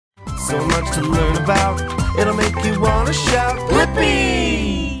so much to learn about. It'll make you want to shout,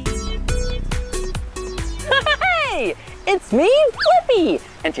 Blippi! Hey, it's me, Blippi,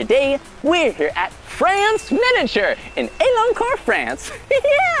 and today we're here at France Miniature in Elancourt, France.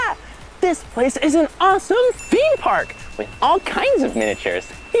 Yeah, this place is an awesome theme park with all kinds of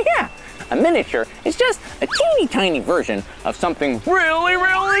miniatures. Yeah, a miniature is just a teeny tiny version of something really,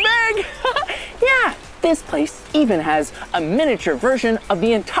 really big. Yeah, this place even has a miniature version of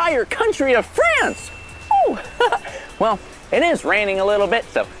the entire country of France. Ooh. Well, it is raining a little bit,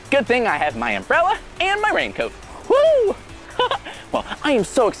 so good thing I have my umbrella and my raincoat. Woo! Well, I am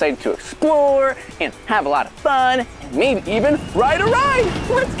so excited to explore and have a lot of fun and maybe even ride a ride.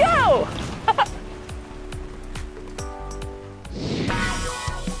 Let's go!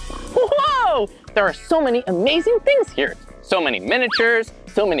 Whoa! There are so many amazing things here. So many miniatures,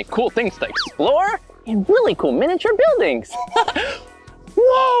 so many cool things to explore, and really cool miniature buildings.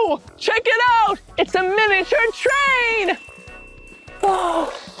 Whoa! Check it out! It's a miniature train! Whoa!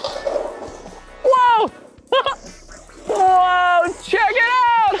 Whoa! Whoa! Check it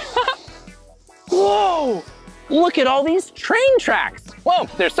out! Whoa! Look at all these train tracks. Whoa,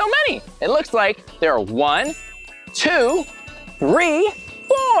 there's so many. It looks like there are 1, 2, 3,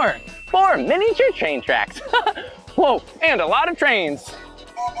 4. 4 miniature train tracks. Whoa, and a lot of trains.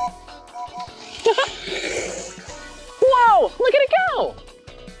 Whoa, look at it go.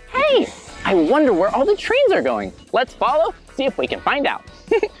 Hey, I wonder where all the trains are going. Let's follow, see if we can find out.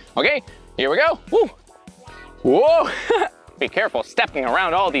 Okay, here we go. Woo. Whoa, be careful stepping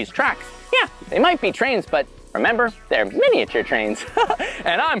around all these tracks. Yeah, they might be trains, but remember, they're miniature trains.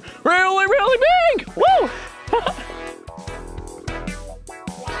 And I'm really, really big. Woo.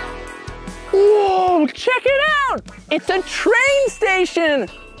 Whoa, check it out. It's a train station.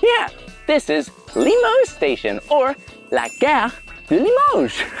 Yeah, this is Limoges Station, or La Gare de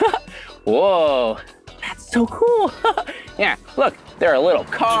Limoges. Whoa, that's so cool. Yeah, look, there are little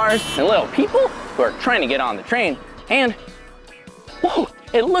cars and little people who are trying to get on the train, and whoa,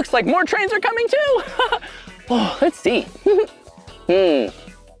 it looks like more trains are coming too. Oh, let's see. I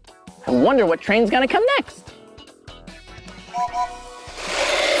wonder what train's gonna come next.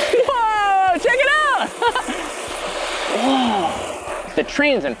 Whoa, check it out. Whoa. The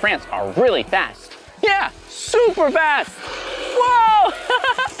trains in France are really fast. Yeah, super fast. Whoa!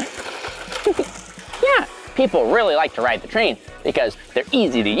 Yeah, people really like to ride the train because they're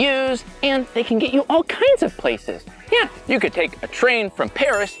easy to use and they can get you all kinds of places. Yeah, you could take a train from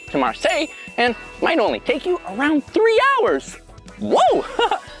Paris to Marseille and it might only take you around 3 hours. Whoa!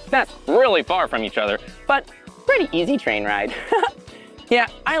 That's really far from each other, but pretty easy train ride. Yeah,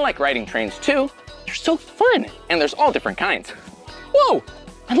 I like riding trains too. They're so fun and there's all different kinds. Whoa,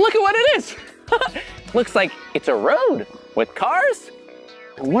 and look at what it is. Looks like it's a road with cars.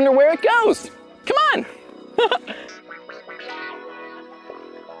 I wonder where it goes. Come on.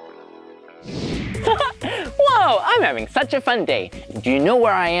 Whoa, I'm having such a fun day. Do you know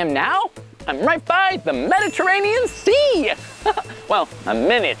where I am now? I'm right by the Mediterranean Sea. Well, a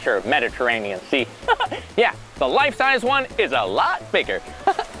miniature Mediterranean Sea. Yeah, the life-size one is a lot bigger.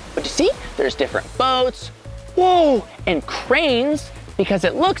 But you see, there's different boats. Whoa, and cranes, because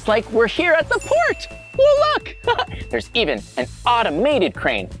it looks like we're here at the port. Whoa, look, there's even an automated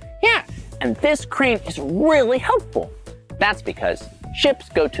crane. Yeah, and this crane is really helpful. That's because ships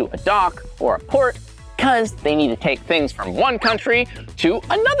go to a dock or a port because they need to take things from one country to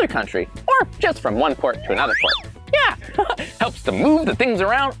another country, or just from one port to another port. Yeah, helps to move the things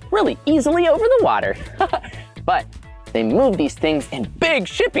around really easily over the water. But they move these things in big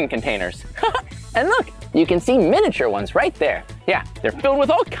shipping containers. And look, you can see miniature ones right there. Yeah, they're filled with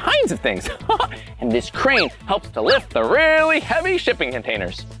all kinds of things. And this crane helps to lift the really heavy shipping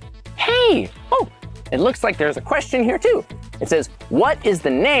containers. Hey, oh, it looks like there's a question here too. It says, what is the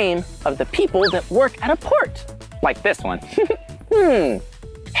name of the people that work at a port? Like this one.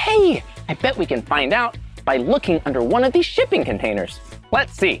 Hey, I bet we can find out by looking under one of these shipping containers.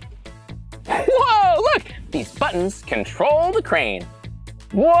 Let's see. Whoa, look, these buttons control the crane.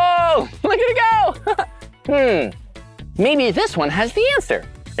 Whoa, look at it go. Maybe this one has the answer.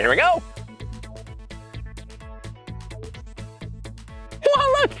 Here we go.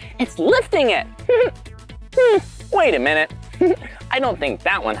 Whoa, look, it's lifting it. Wait a minute. I don't think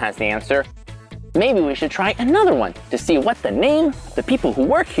that one has the answer. Maybe we should try another one to see what the name of the people who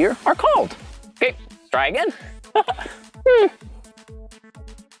work here are called. Okay, let's try again.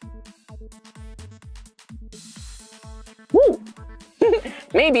 Woo.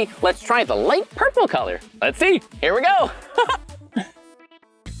 Maybe let's try the light purple color. Let's see, here we go.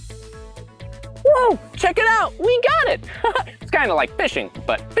 Whoa, check it out, we got it. It's got kind of like fishing,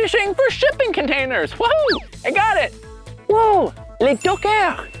 but fishing for shipping containers. Woohoo! I got it. Whoa, les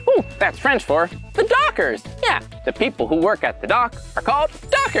dockers. Ooh, that's French for the dockers. Yeah, the people who work at the dock are called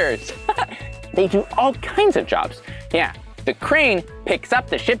dockers. They do all kinds of jobs. Yeah, the crane picks up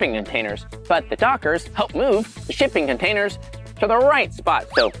the shipping containers, but the dockers help move the shipping containers to the right spot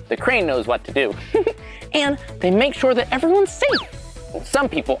so the crane knows what to do. And they make sure that everyone's safe. And some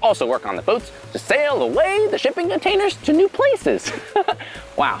people also work on the boats to sail away the shipping containers to new places.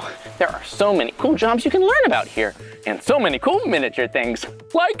 Wow, there are so many cool jobs you can learn about here, and so many cool miniature things,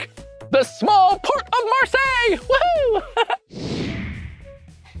 like the small port of Marseille. Woohoo!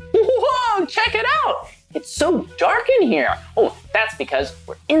 Whoa, check it out. It's so dark in here. Oh, that's because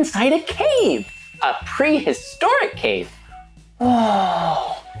we're inside a cave, a prehistoric cave.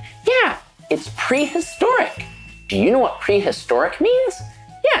 Whoa, yeah, it's prehistoric. Do you know what prehistoric means?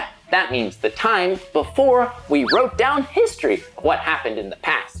 Yeah, that means the time before we wrote down history of what happened in the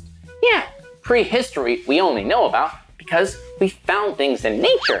past. Yeah, prehistory we only know about because we found things in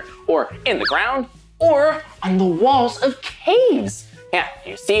nature, or in the ground, or on the walls of caves. Yeah,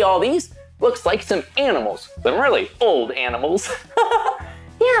 you see all these? Looks like some animals, some really old animals.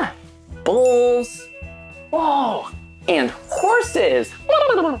 Yeah, bulls, whoa, and horses.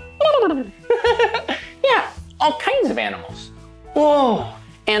 Yeah, all kinds of animals. Whoa,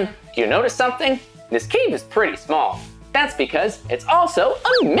 and do you notice something? This cave is pretty small. That's because it's also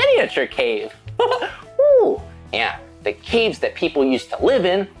a miniature cave. Ooh, yeah, the caves that people used to live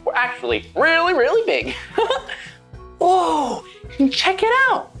in were actually really, really big. Whoa, and check it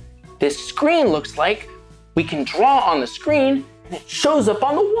out. This screen looks like we can draw on the screen and it shows up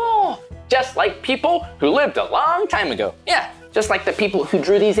on the wall, just like people who lived a long time ago. Yeah, just like the people who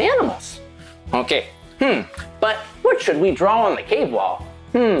drew these animals. Okay, but what should we draw on the cave wall?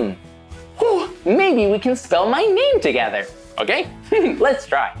 Maybe we can spell my name together, okay? Let's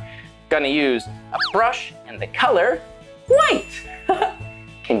try. Gonna use a brush and the color white.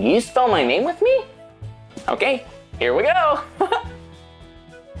 Can you spell my name with me? Okay, here we go.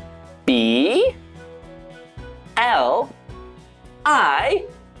 B-L-I-P-P-I.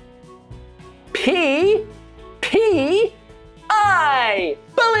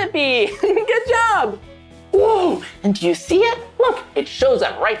 Blippi, good job. Whoa, and do you see it? Look, it shows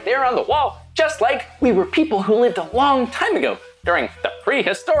up right there on the wall, just like we were people who lived a long time ago during the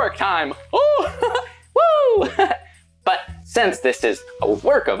prehistoric time. Oh, woo! But since this is a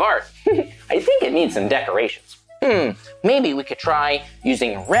work of art, I think it needs some decorations. Maybe we could try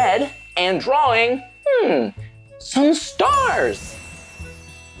using red and drawing, some stars.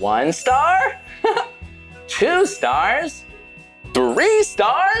 1 star, 2 stars, 3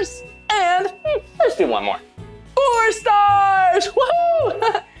 stars, and let's do 1 more. 4 stars,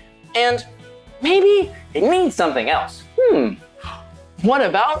 woohoo! And maybe it needs something else. What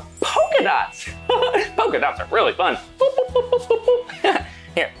about polka dots? Polka dots are really fun.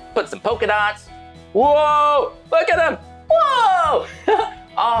 Here, put some polka dots. Whoa, look at them. Whoa!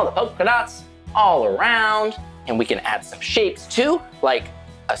 All the polka dots all around. And we can add some shapes too, like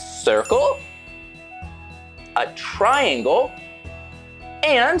a circle, a triangle,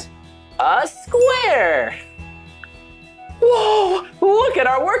 and a square. Whoa, look at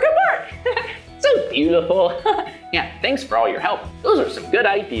our work of art. So beautiful. Yeah, thanks for all your help. Those are some good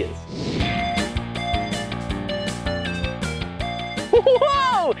ideas.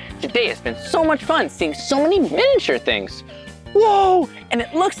 Whoa! Today has been so much fun seeing so many miniature things. Whoa! And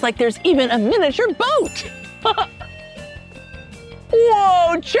it looks like there's even a miniature boat.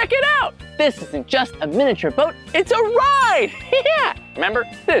 Whoa! Check it out! This isn't just a miniature boat, it's a ride! Yeah! Remember,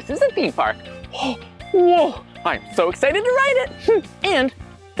 this is a theme park. Whoa! I'm so excited to ride it! And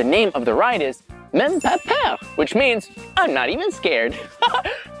the name of the ride is Même pas peur, which means I'm not even scared.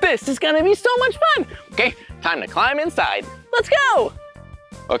 This is gonna be so much fun! Okay, time to climb inside. Let's go!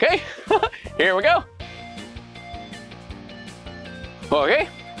 Okay, here we go. Okay,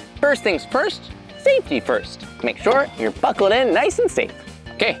 first things first, safety first. Make sure you're buckled in nice and safe.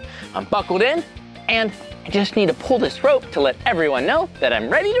 Okay, I'm buckled in, and I just need to pull this rope to let everyone know that I'm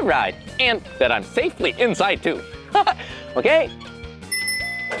ready to ride and that I'm safely inside too. Okay,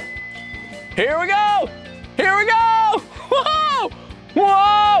 here we go! Here we go! Whoa!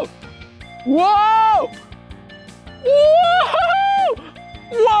 Whoa! Whoa! Whoa!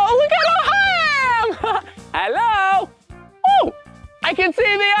 Whoa, look how high I am! Hello? Oh, I can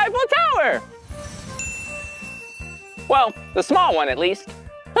see the Eiffel Tower! Well, the small one at least.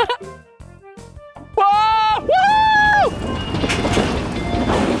 Whoa! Whoa!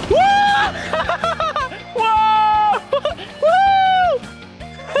 Whoa! Whoa! Woo!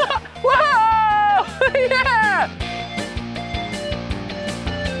 Whoa! Yeah!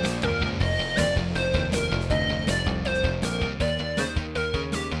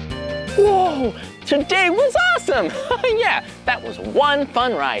 today was awesome. Yeah, that was one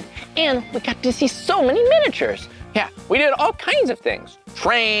fun ride. And we got to see so many miniatures. Yeah, we did all kinds of things.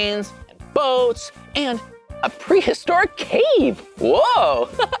 Trains, and boats, and a prehistoric cave. Whoa.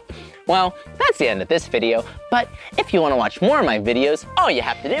 Well, that's the end of this video. But if you want to watch more of my videos, all you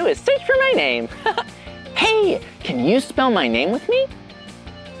have to do is search for my name. Hey, can you spell my name with me?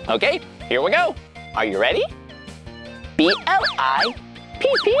 Okay, here we go. Are you ready? B-L-I-P-P-I,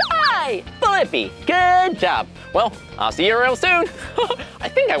 Blippi. Good job. Well, I'll see you real soon. I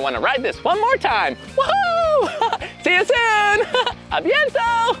think I want to ride this one more time. Woohoo! See you soon. A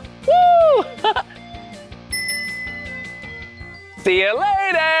bientôt. Woo! See you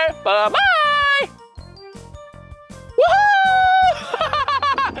later. Bye-bye. Woohoo!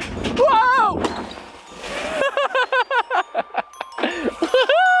 Whoa!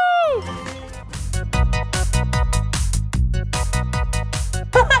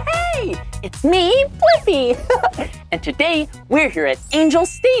 Hey, it's me, Blippi. And today we're here at Angel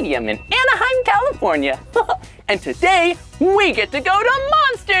Stadium in Anaheim, California. And today we get to go to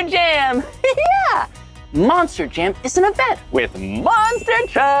Monster Jam. Yeah, Monster Jam is an event with monster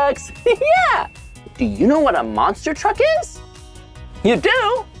trucks. Yeah. Do you know what a monster truck is? You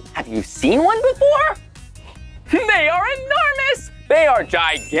do? Have you seen one before? They are enormous! They are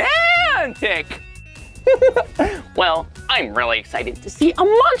gigantic! Well, I'm really excited to see a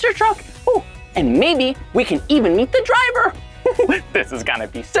monster truck. Oh, and maybe we can even meet the driver. This is gonna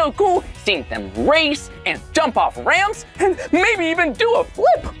be so cool, seeing them race and jump off ramps and maybe even do a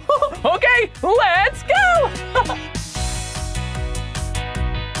flip. Okay, let's go!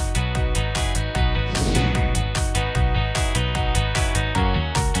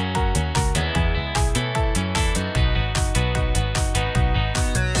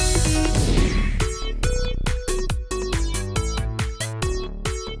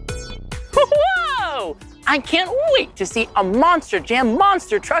 Whoa! I can't wait to see a Monster Jam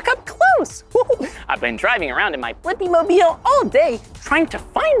monster truck up close. I've been driving around in my Blippi mobile all day trying to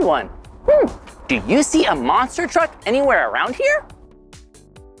find one. Do you see a monster truck anywhere around here?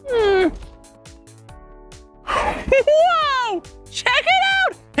 Whoa! Check it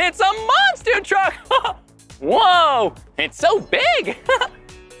out! It's a monster truck! Whoa! It's so big!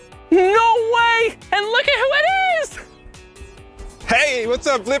 No way! And look at who it is! Hey, what's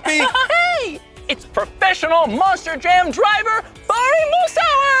up, Blippi? Hey! It's professional Monster Jam driver, Barry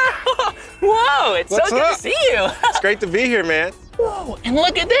Musauer! Whoa, it's What's so good up? to see you! It's great to be here, man. Whoa, and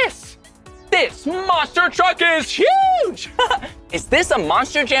look at this! This monster truck is huge! Is this a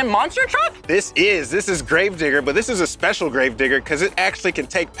Monster Jam monster truck? This is Gravedigger, but this is a special Gravedigger because it actually can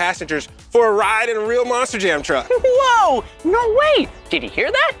take passengers for a ride in a real Monster Jam truck. Whoa, no way! Did you hear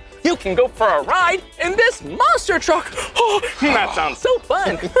that? You can go for a ride in this monster truck! Oh, that sounds so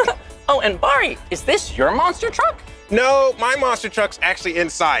fun! Oh, and Barry, is this your monster truck? No, my monster truck's actually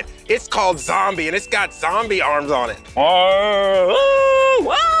inside. It's called Zombie, and it's got zombie arms on it. Whoa!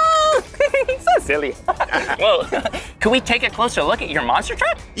 So silly. Whoa, can we take a closer look at your monster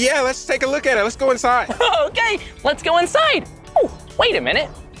truck? Yeah, let's take a look at it. Let's go inside. Okay, let's go inside. Oh, wait a minute.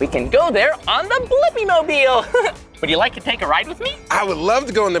 We can go there on the Blippi mobile. Would you like to take a ride with me? I would love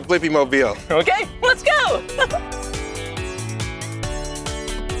to go in the Blippi mobile. Okay, let's go.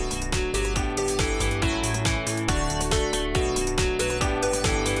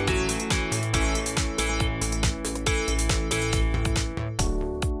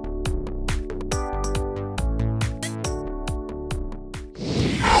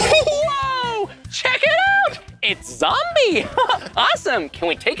 Whoa! Check it out! It's Zombie! Awesome! Can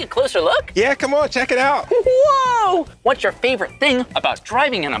we take a closer look? Yeah, come on, check it out. Whoa! What's your favorite thing about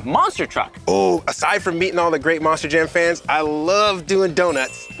driving in a monster truck? Oh, aside from meeting all the great Monster Jam fans, I love doing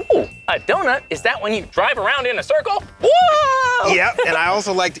donuts. Ooh, a donut? Is that when you drive around in a circle? Whoa! Yep, and I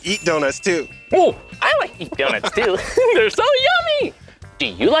also like to eat donuts too. Ooh, I like to eat donuts too. They're so yummy! Do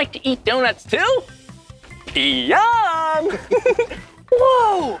you like to eat donuts too? Yum!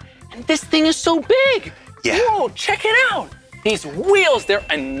 Whoa! And this thing is so big! Yeah. Whoa, check it out! These wheels, they're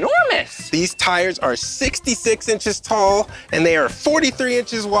enormous! These tires are 66 inches tall, and they are 43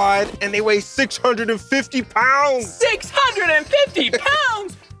 inches wide, and they weigh 650 pounds! 650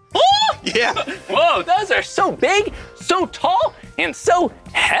 pounds! Oh! Yeah. Whoa, those are so big, so tall, and so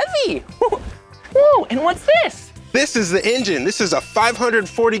heavy! Whoa, and what's this? This is the engine. This is a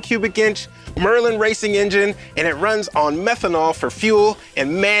 540 cubic inch Merlin racing engine, and it runs on methanol for fuel, and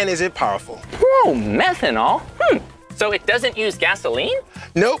man, is it powerful. Whoa, methanol? So it doesn't use gasoline?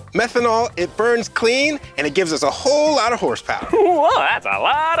 Nope, methanol, it burns clean, and it gives us a whole lot of horsepower. Whoa, that's a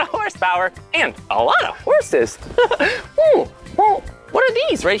lot of horsepower and a lot of horses. Ooh, well, what are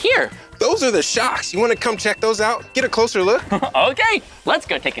these right here? Those are the shocks. You want to come check those out? Get a closer look? Okay, let's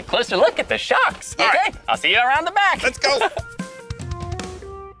go take a closer look at the shocks. All Okay, right. I'll see you around the back. Let's go.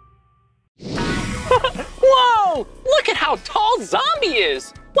 Whoa, look at how tall Zombie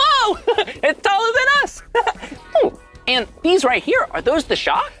is. Whoa, it's taller than us. Oh, and these right here, are those the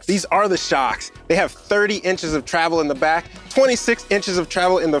shocks? These are the shocks. They have 30 inches of travel in the back, 26 inches of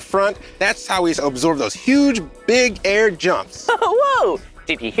travel in the front. That's how we absorb those huge, big air jumps. Whoa,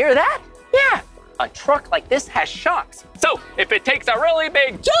 did you hear that? Yeah, a truck like this has shocks. So if it takes a really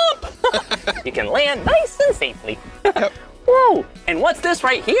big jump, you can land nice and safely. Yep. Whoa, and what's this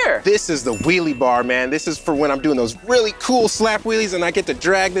right here? This is the wheelie bar, man. This is for when I'm doing those really cool slap wheelies and I get to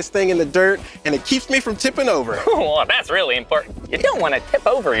drag this thing in the dirt and it keeps me from tipping over. Well, that's really important. You don't want to tip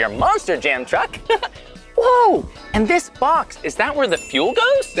over your Monster Jam truck. Whoa, and this box, is that where the fuel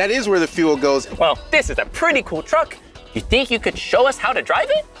goes? That is where the fuel goes. Well, this is a pretty cool truck. You think you could show us how to drive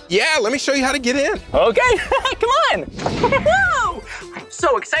it? Yeah, let me show you how to get in. Okay, come on. Whoa, I'm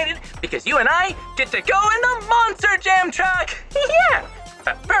so excited because you and I get to go in the Monster Jam truck. Yeah,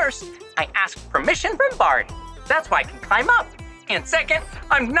 but first, I asked permission from Bart. That's why I can climb up. And second,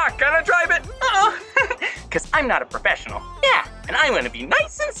 I'm not gonna drive it, because I'm not a professional. Yeah, and I wanna be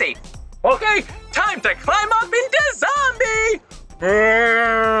nice and safe. Okay, time to climb up into Zombie.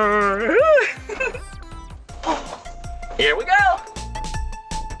 Here we go.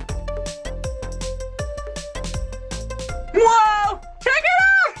 Whoa, check it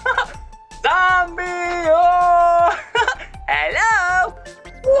out. Zombie, oh. Hello.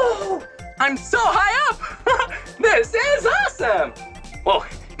 Whoa, I'm so high up. This is awesome. Whoa,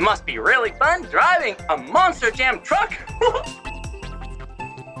 it must be really fun driving a Monster Jam truck.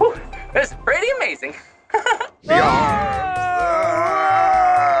 Whew, this is pretty amazing.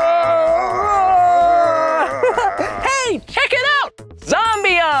 Hey, check it out!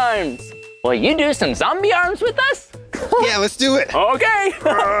 Zombie arms! Will you do some zombie arms with us? Yeah, let's do it. Okay.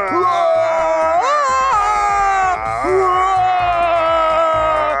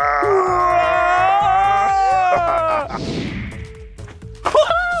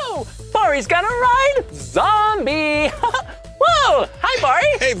 Whoa! Bari's gonna ride Zombie! Whoa! Hi,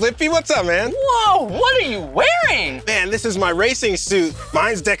 Bari! Hey, Blippi, what's up, man? Whoa! What are you wearing? Man, this is my racing suit.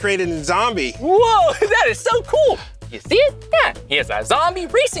 Mine's decorated in zombie. Whoa! That is so cool! You see it? Yeah, he has a zombie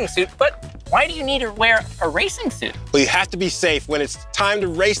racing suit, but why do you need to wear a racing suut? Well, you have to be safe. When it's time to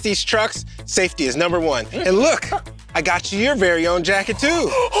race these trucks, safety is #1. And look, I got you your very own jacket, too.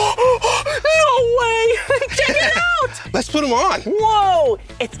 No way! Check it out! Let's put them on. Whoa!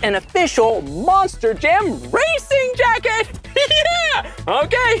 It's an official Monster Jam racing jacket! Yeah!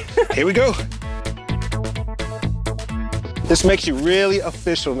 Okay. Here we go. This makes you really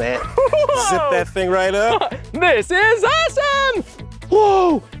official, man. Whoa. Zip that thing right up. This is awesome!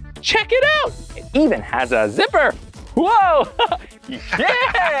 Whoa! Check it out! It even has a zipper. Whoa!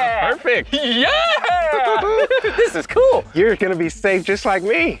 Yeah! Perfect. Yeah! This is cool. You're gonna be safe just like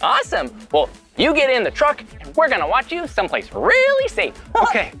me. Awesome. Well, you get in the truck and we're gonna watch you someplace really safe.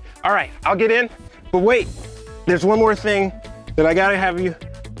 Okay, all right, I'll get in. But wait, there's one more thing that I gotta have you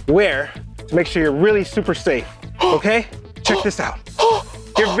wear to make sure you're really super safe, okay? Check this out.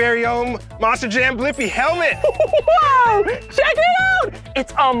 Your very own Monster Jam Blippi helmet. Wow! Check it out!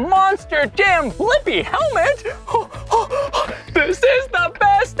 It's a Monster Jam Blippi helmet. This is the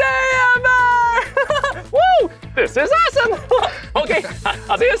best day ever! Woo! This is awesome! Okay,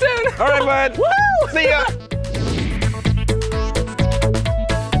 I'll see you soon. All right, bud. Woo! See ya.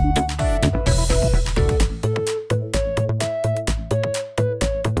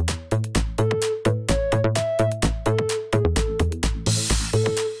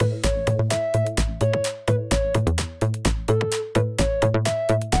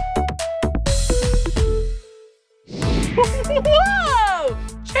 Whoa!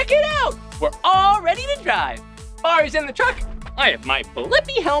 Check it out! We're all ready to drive. Bari's in the truck. I have my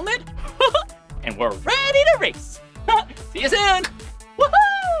Blippi helmet. And we're ready to race. See you soon.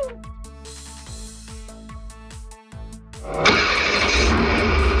 Woohoo!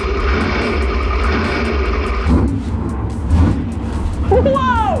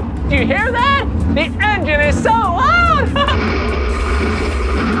 Whoa! Do you hear that? The engine is so loud!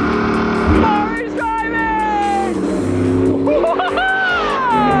 Bari's driving! Whoa!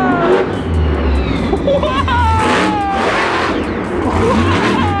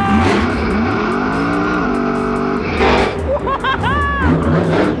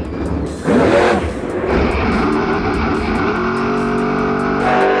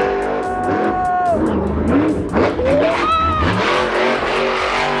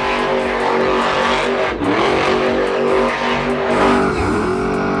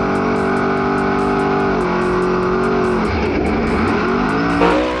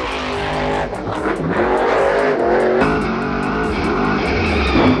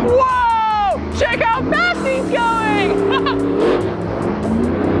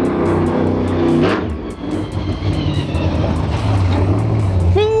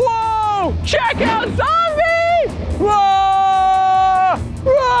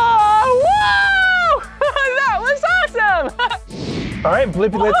 All right,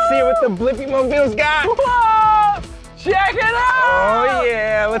 Blippi, let's see what the Blippi Mobile's got. Whoa! Check it out! Oh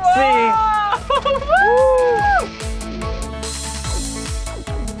yeah, let's see.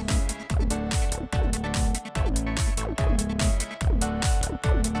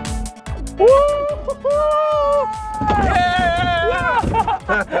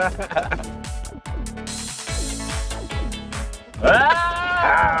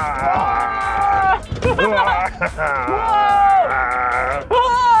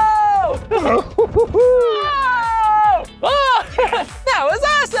 That was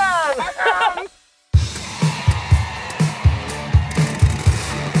awesome!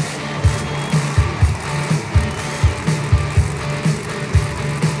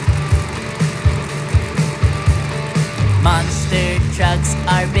 Monster trucks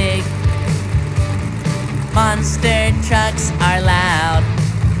are big. Monster trucks are loud.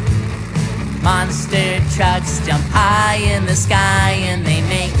 Monster trucks jump high in the sky and they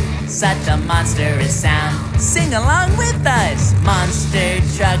make such a monstrous sound. Sing along with us. Monster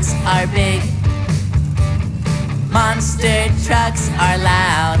trucks are big. Monster trucks are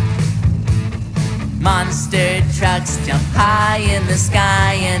loud. Monster trucks jump high in the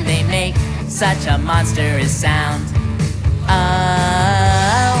sky and they make such a monstrous sound.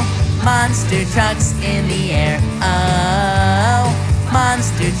 Oh, monster trucks in the air. Oh,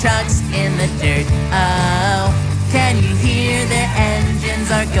 monster trucks in the dirt. Oh, can you hear their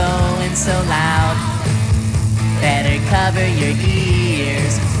engines are going so loud? Better cover your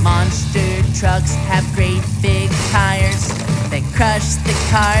ears. Monster trucks have great big tires that crush the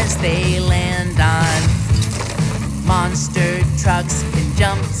cars they land on. Monster trucks can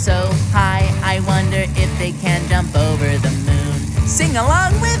jump so high, I wonder if they can jump over the moon. Sing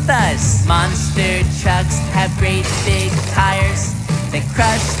along with us! Monster trucks have great big tires that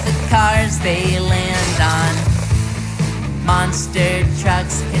crush the cars they land on. Monster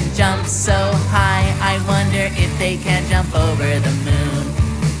trucks can jump so high, I wonder if they can jump over the moon.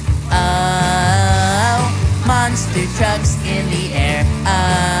 Oh, monster trucks in the air.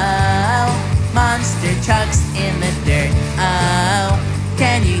 Oh, monster trucks in the dirt. Oh,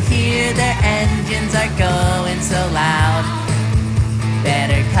 can you hear their engines are going so loud?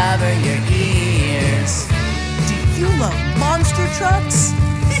 Better cover your ears. Do you love monster trucks?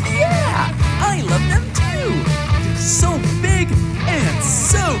 Yeah, I love them too. They're so big and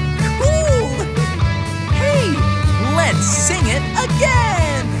so cool. Hey, let's sing it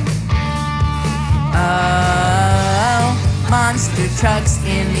again. Oh, monster trucks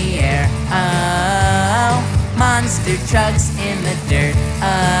in the air. Oh, monster trucks in the dirt.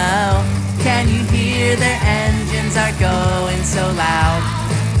 Oh, can you hear their engines are going so loud?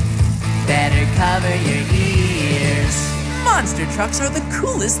 Better cover your ears. Monster trucks are the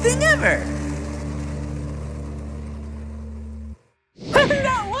coolest thing ever.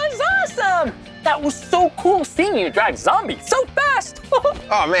 That was awesome! That was so cool seeing you drive Zombie so fast!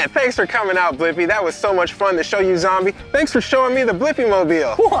 Oh man, thanks for coming out, Blippi. That was so much fun to show you Zombie. Thanks for showing me the Blippi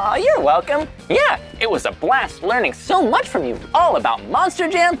Mobile. Well, you're welcome. Yeah, it was a blast learning so much from you all about Monster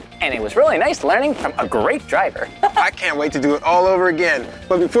Jam, and it was really nice learning from a great driver. I can't wait to do it all over again.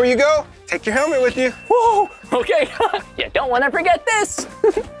 But before you go, take your helmet with you. Whoa, okay. You don't want to forget this.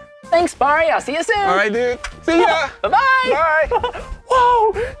 Thanks, Barry. I'll see you soon. All right, dude. See ya. Bye-bye. Bye.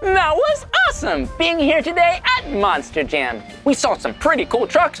 Whoa, that was awesome being here today at Monster Jam. We saw some pretty cool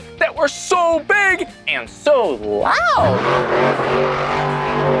trucks that were so big and so loud.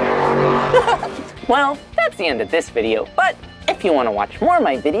 Well, that's the end of this video, but if you want to watch more of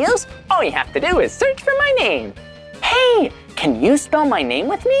my videos, all you have to do is search for my name. Hey, can you spell my name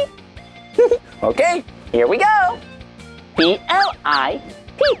with me? Okay, here we go. B-L-I-P-P-I,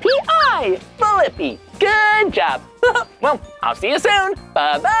 Blippi. Good job. Well, I'll see you soon.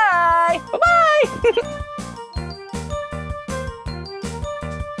 Bye-bye. Bye-bye.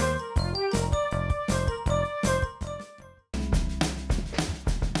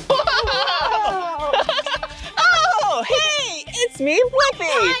 Oh, hey, it's me, Blippi.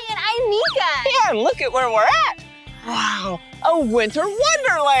 Hi, and I'm Mika. Yeah, and look at where we're at. Wow, a winter wonderland.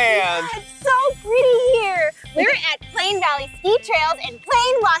 Yeah, it's so pretty here. We're at Plain Valley Ski Trails in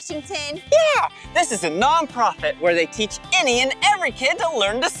Plain, Washington. Yeah, this is a non-profit where they teach any and every kid to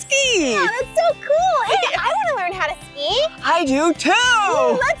learn to ski. Oh, that's so cool. Hey, I want to learn how to ski. I do too.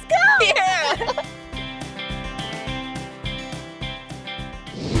 Ooh, let's go. Yeah.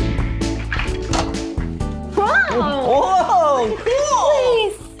 Whoa. Whoa,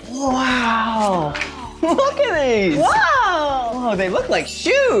 cool. Wow. Look at these. Whoa. Whoa, they look like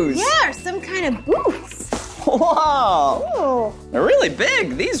shoes. Yeah, or some kind of boots. Wow. Ooh. They're really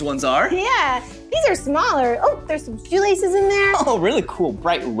big, these ones are. Yeah, these These are smaller. Oh, there's some shoelaces in there. Oh, really cool,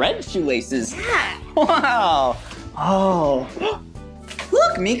 bright red shoelaces. Yeah. Wow. Oh.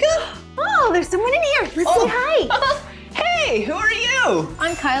 Look, Mika. Oh, there's someone in here. Let's say hi. Hey, who are you?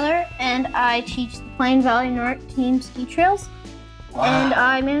 I'm Kyler, and I teach the Plain Valley North Team Ski Trails, and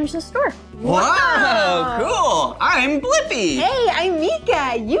I manage the store. Wow, cool. I'm Blippi. Hey, I'm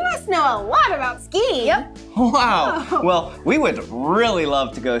Mika. You must know a lot about skiing. Yep. Wow. Well, we would really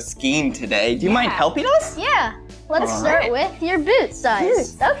love to go skiing today. Do you mind helping us? Yeah. Let's start with your boot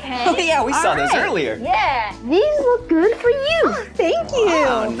size. Okay. Oh, yeah, we saw those All right. earlier. Yeah. These look good for you. Oh, thank you.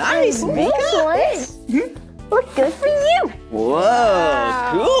 Wow, nice, Mika. These ones look good for you. Whoa,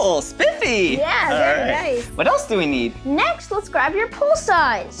 Wow. cool, spiffy. Yeah, very nice. What else do we need? Next, let's grab your pull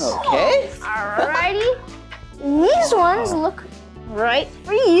size. Okay. Alrighty. These ones look right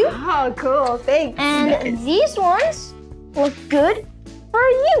for you. Oh, cool. Thanks. And these ones look good for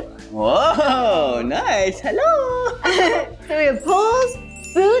you. Whoa, nice. Hello. So we have poles,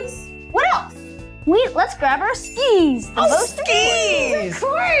 boots. What else? Let's grab our skis. The most skis. Of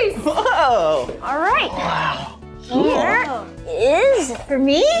course. Whoa. All right. Wow. Here is For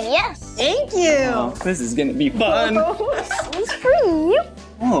me? yes. Thank you. Oh, this is gonna be fun. This is for you.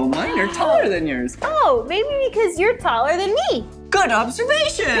 Oh, mine are taller than yours. Oh, maybe because you're taller than me. Good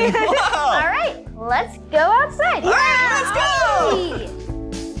observation. All Wow. right. Let's go outside. All right, let's go.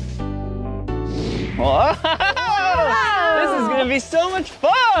 Whoa. This is gonna be so much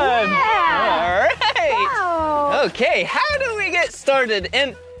fun. Yeah. All right. Wow. Okay, how do we get started?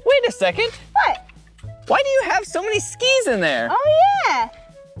 And wait a second. What? Why do you have so many skis in there? Oh, yeah.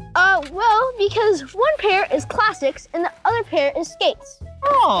 Well, because one pair is classics and the other pair is skates.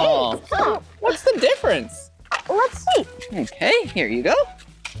 Oh, So what's the difference? let's see. Okay, here you go.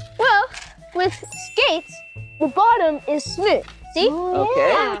 Well, with skates, the bottom is smooth. See?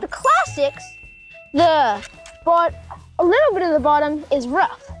 Okay. And with the classics, a little bit of the bottom is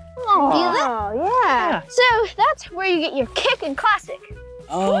rough. Feel it? Oh, yeah. So that's where you get your kick and classic.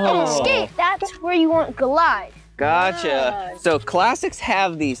 And in skate, that's where you want glide. Gotcha. So classics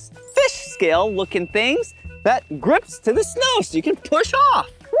have these fish scale looking things that grips to the snow so you can push off.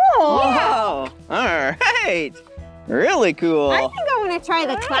 Cool. Wow. All right. Really cool. I think I want to try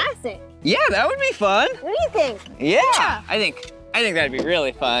the classic. Yeah, that would be fun. What do you think? Yeah. I think that'd be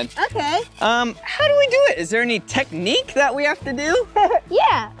really fun. Okay. How do we do it? Is there any technique that we have to do?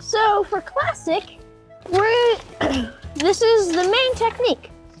 Yeah, so for classic, this is the main technique.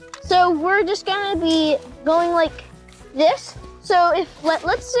 So we're just gonna be going like this. So if,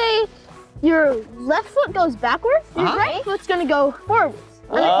 let's say your left foot goes backwards, your right foot's gonna go forwards.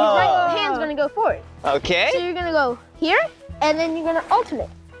 And then your right hand's gonna go forward. So Okay. you're gonna go here, and then you're gonna alternate,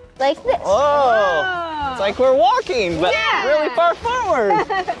 like this. Oh, it's like we're walking, but Yeah. really far forward.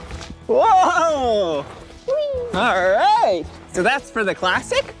 Whoa. Whee! All right. So that's for the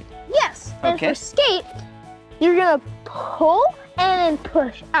classic? Yes, and Okay. for skate, you're gonna pull and then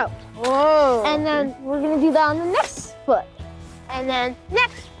push out. Whoa. And then we're gonna do that on the next foot. And then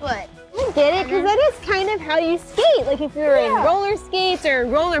next foot. I get it, because that is kind of how you skate. Like if you're in roller skates or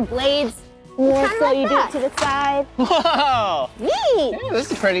roller blades, more Kinda so like you do that. it to the side. Whoa. Neat. Yeah,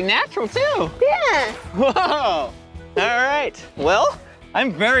 this is pretty natural too. Yeah. Whoa. All right. Well,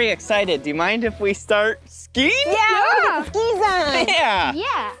 I'm very excited. Do you mind if we start skiing? Yeah. Put the skis on. Yeah.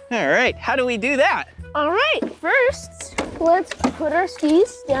 Yeah. All right. How do we do that? All right, first, let's put our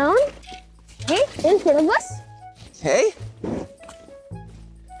skis down, okay, in front of us. Okay.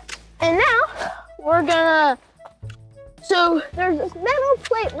 And now, we're gonna, so there's this metal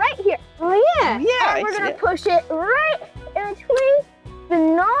plate right here. Oh, yeah. Yeah. And we're I gonna see it. push it right in between the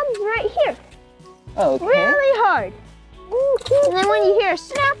knobs right here, Okay. really hard. And then when you hear a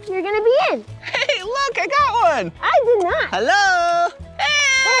snap, you're gonna be in. Hey, look, I got one. I did not. Hello.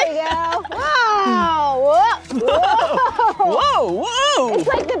 There Hey. you go. Wow. Whoa. Whoa, whoa. It's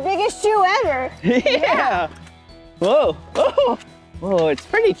like the biggest shoe ever. Yeah. Whoa. Oh. Whoa, it's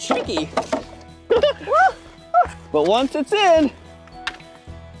pretty tricky. But once it's in.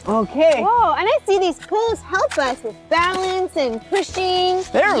 Okay. Whoa, and I see these pulls help us with balance and pushing.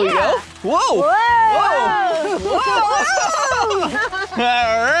 There we go. Whoa. Whoa. Whoa.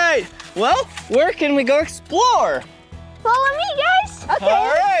 All right. Well, where can we go explore? Follow me, guys. Okay. All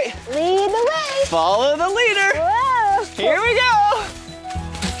right. Lead the way. Follow the leader. Whoa. Here we go.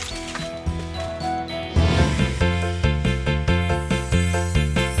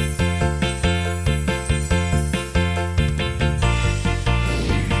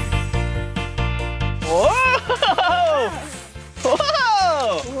 Whoa!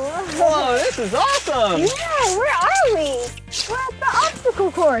 Whoa! Whoa, this is awesome! Yeah, where are we? We're at the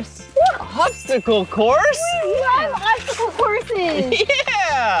obstacle course. obstacle course? We love obstacle courses.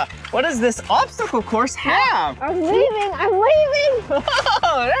 Yeah! What does this obstacle course have? I'm leaving.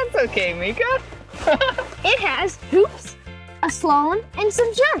 Oh, that's okay, Mika. It has hoops, a slalom, and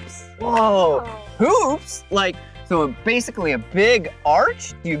some jumps. Whoa, hoops? Like, so basically a big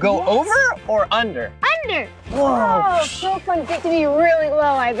arch? Do you go over or under? Under. Whoa. Oh, so fun. Get to be really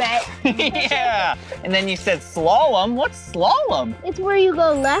low, I bet. Yeah. And then you said slalom. What's slalom? It's where you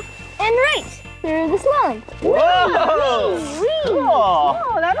go left and right through the slalom. Whoa. Cool.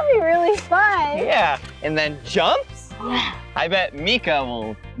 Oh, that'll be really fun. Yeah. And then jumps? I bet Mika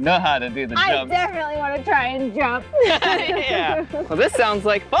will know how to do the I jumps. definitely want to try and jump. Yeah. Well, this sounds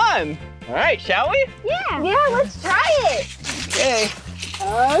like fun. All right, shall we? Yeah. Yeah, let's try it. Okay.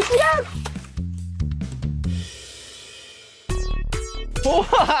 Okay.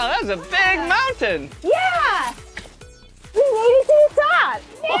 Wow, that's a big mountain. Yeah. We made it to the top.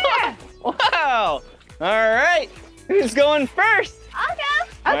 Yeah. Wow. All right. Who's going first? Okay.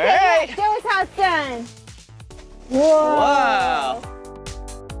 All Okay, right. yeah, show us how it's done. Whoa. Wow.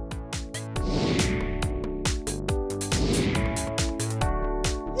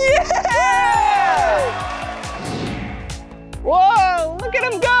 Yeah! Whoa, look at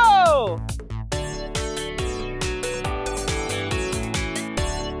him go!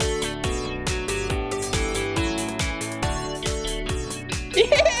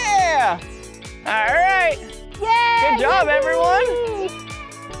 Yeah! All right. Yay! Good job, everyone.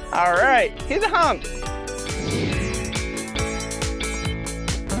 All right, hit the hump.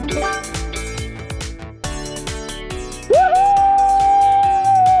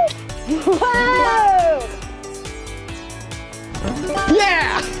 Whoa!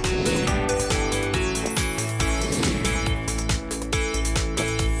 Yeah!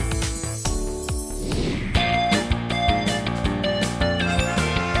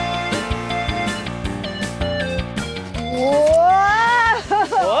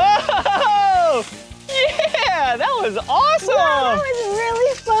 Whoa! Yeah, that was awesome! Wow, that was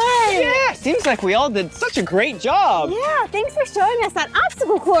really fun! Yeah, seems like we all did such a great job. Yeah, thanks for showing us that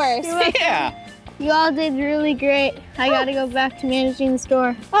obstacle course. Yeah. You all did really great. I gotta go back to managing the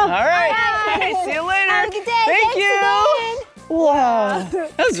store. All right. Bye. See you later. Have a good day. Thank Thanks you. again. Wow.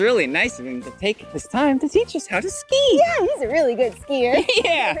 That was really nice of him to take this time to teach us how to ski. Yeah, he's a really good skier.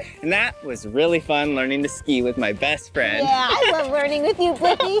 Yeah, and that was really fun learning to ski with my best friend. Yeah, I love learning with you,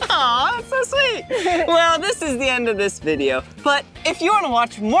 Blippi. Aw, that's so sweet. Well, this is the end of this video, but if you want to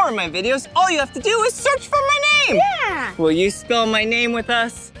watch more of my videos, all you have to do is search for my name. Yeah. Will you spell my name with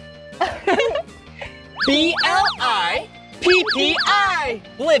us? B-L-I-P-P-I,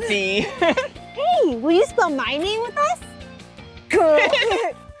 Blippi. Hey, will you spell my name with us? Cool.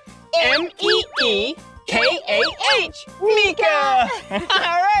 M-E-E-K-A-H, Mika.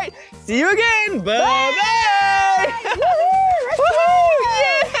 All right, see you again. Bye-bye. Woohoo,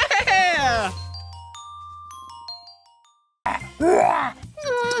 yeah.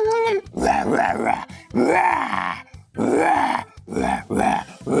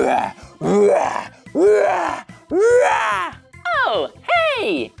 Oh,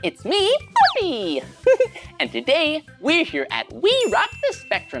 hey, it's me, Blippi. And today, we're here at We Rock the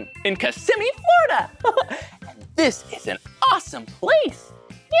Spectrum in Kissimmee, Florida. And this is an awesome place.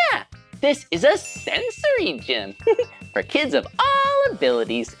 Yeah, this is a sensory gym for kids of all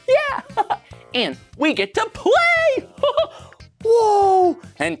abilities. Yeah, and we get to play. Whoa,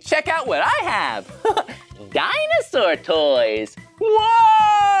 and check out what I have. Dinosaur toys.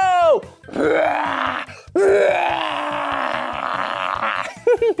 Whoa!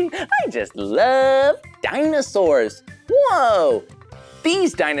 I just love dinosaurs. Whoa!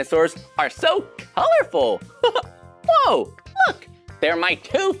 These dinosaurs are so colorful. Whoa, look, they're my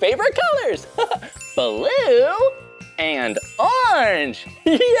two favorite colors. Blue and orange.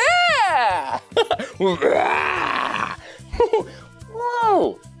 Yeah!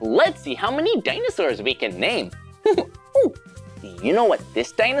 Whoa, let's see how many dinosaurs we can name. Ooh, do you know what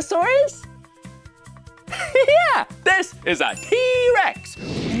this dinosaur is? Yeah, this is a T-Rex.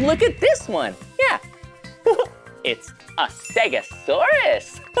 Look at this one. Yeah, it's a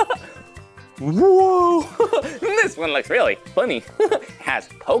Stegosaurus. Whoa, this one looks really funny. Has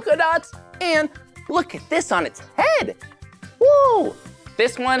polka dots, and look at this on its head. Whoa,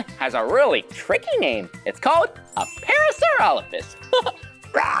 this one has a really tricky name. It's called a Parasaurolophus.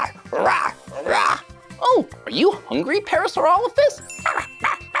 Oh, are you hungry, Parasaurolophus?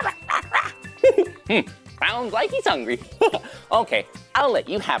 Sounds like he's hungry. Okay, I'll let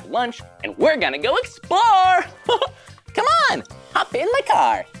you have lunch and we're gonna go explore. Come on, hop in my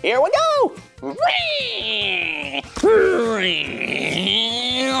car. Here we go.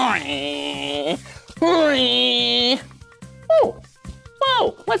 Oh,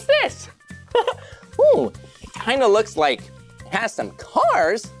 whoa, what's this? Ooh, it kind of looks like it has some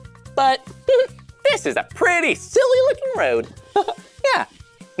cars, but this is a pretty silly looking road. Yeah,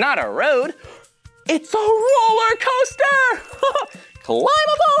 not a road, it's a roller coaster. Climb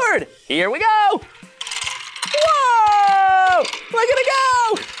aboard, here we go. Whoa, look at it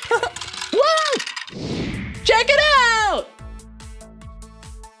go. Whoa, check it out.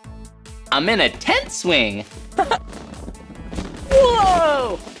 I'm in a tent swing.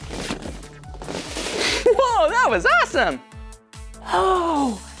 Whoa! Whoa, that was awesome!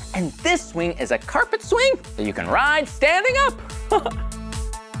 Oh, and this swing is a carpet swing that you can ride standing up.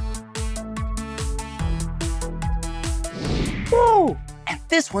 Whoa, and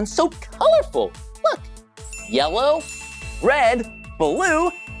this one's so colorful. Look, yellow, red,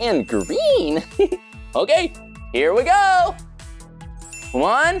 blue, and green. Okay, here we go.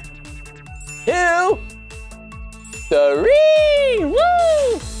 1, 2, 3,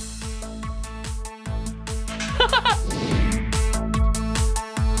 woo!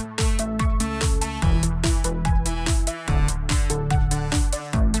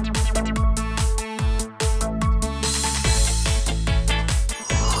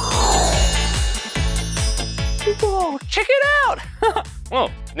 Whoa, check it out! Whoa,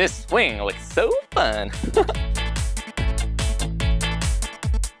 this swing looks so fun.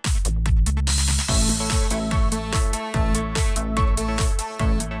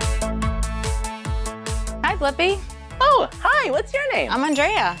 Hi, Blippi. Oh, hi, what's your name? I'm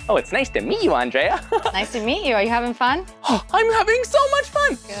Andrea. Oh, it's nice to meet you, Andrea. Nice to meet you. Are you having fun? I'm having so much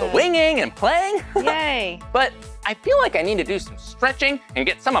fun. Good. Swinging and playing. Yay. But I feel like I need to do some stretching and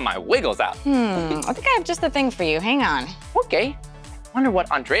get some of my wiggles out. I think I have just the thing for you. Hang on. Okay. I wonder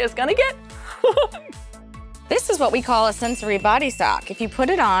what Andrea's gonna get. This is what we call a sensory body sock. If you put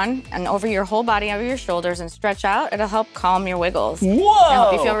it on and over your whole body, over your shoulders, and stretch out, it'll help calm your wiggles. Whoa! And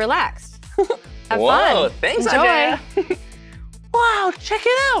help you feel relaxed. Have Whoa, fun. Thanks, Enjoy. Andrea. Wow, check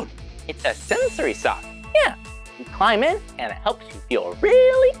it out. It's a sensory sock. Yeah, you climb in and it helps you feel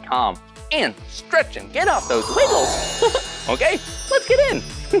really calm and stretch and get off those wiggles. Okay, let's get in.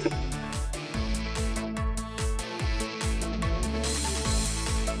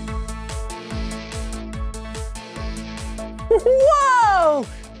 Whoa,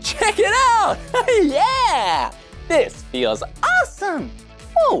 check it out. Yeah, this feels awesome.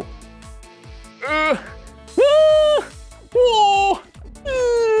 Whoa. Whoa.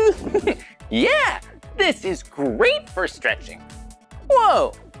 Yeah, this is great for stretching.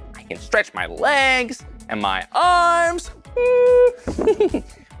 Whoa, I can stretch my legs and my arms.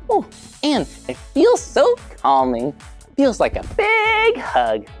 Oh, and it feels so calming. Feels like a big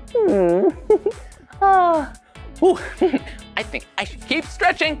hug. Ooh, I think I should keep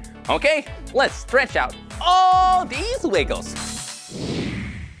stretching. Okay, let's stretch out all these wiggles.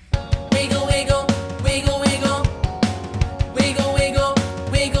 Wiggle, wiggle, wiggle, wiggle. Wiggle, wiggle,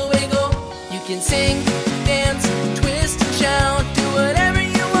 wiggle, wiggle. You can sing, dance, twist and shout. Do whatever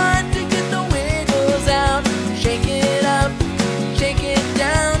you want to get the wiggles out. Shake it up, shake it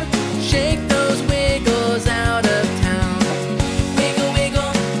down. Shake those wiggles out of town. Wiggle,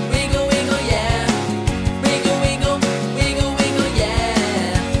 wiggle, wiggle, wiggle, yeah. Wiggle, wiggle, wiggle, wiggle,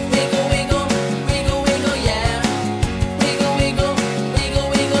 yeah. Wiggle, wiggle, wiggle, wiggle, yeah. Wiggle, wiggle, wiggle,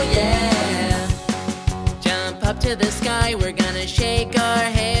 wiggle, yeah. Jump up to the sky, we're gonna shake our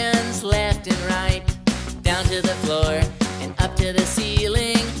hands left and right. Down to the floor and up to the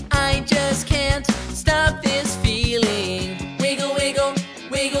ceiling. I just can't stop this feeling. Wiggle, wiggle,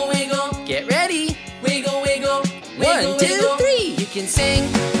 wiggle, wiggle. Get ready. Wiggle, wiggle, wiggle, 1, 2, 3. You can sing,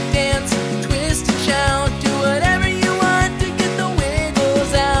 dance, twist and shout. Do whatever you want to get the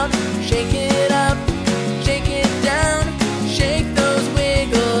wiggles out. Shake it up, shake it down. Shake those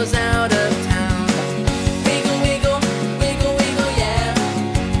wiggles out of town. Wiggle, wiggle, wiggle, wiggle, yeah.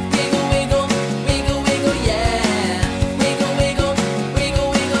 Wiggle, wiggle, wiggle, wiggle, yeah. Wiggle, wiggle,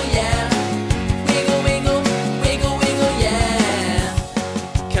 wiggle, wiggle, yeah. Wiggle, wiggle, wiggle, wiggle, yeah.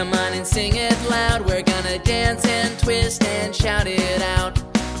 Come on and sing it loud. We're gonna dance and twist and shout it out.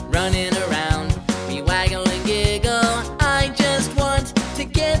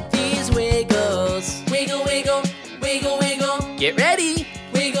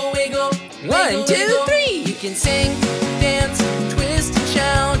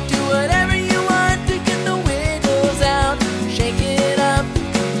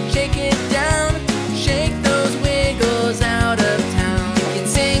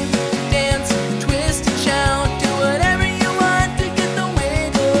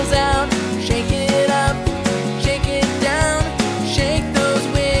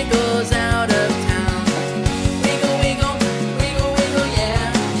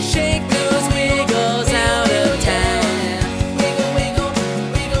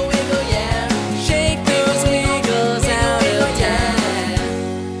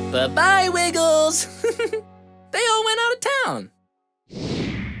 Bye-bye, Wiggles. They all went out of town.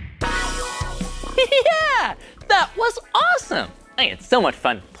 Yeah, that was awesome. I had so much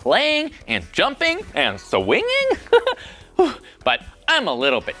fun playing and jumping and swinging. But I'm a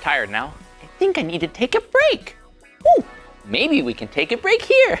little bit tired now. I think I need to take a break. Ooh, maybe we can take a break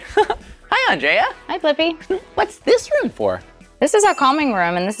here. Hi, Andrea. Hi, Blippi. What's this room for? This is our calming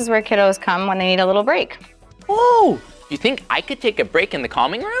room, and this is where kiddos come when they need a little break. Oh, you think I could take a break in the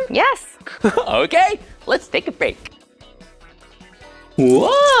calming room? Yes. Okay, let's take a break.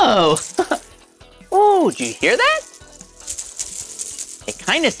 Whoa! Oh, did you hear that? It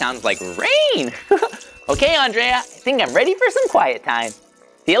kind of sounds like rain. Okay, Andrea, I think I'm ready for some quiet time.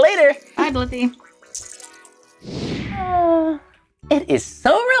 See you later. Bye, Blippi. It is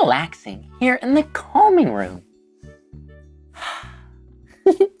so relaxing here in the calming room.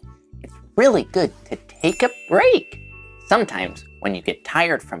 It's really good to take a break. Sometimes when you get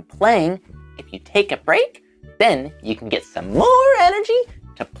tired from playing, if you take a break, then you can get some more energy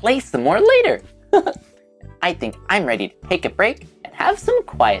to play some more later. I think I'm ready to take a break and have some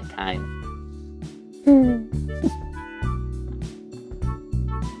quiet time.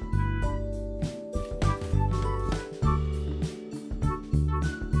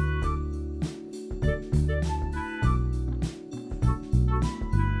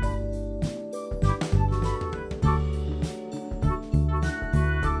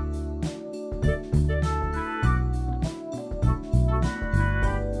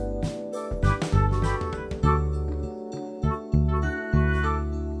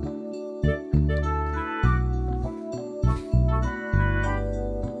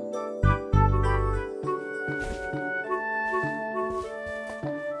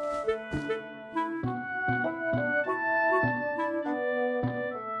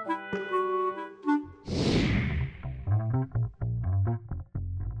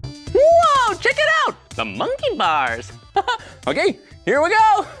 Whoa, check it out, the monkey bars. Okay, here we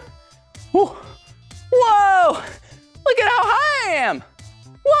go. Whoa, look at how high I am.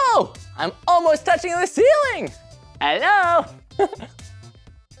 Whoa, I'm almost touching the ceiling. Hello.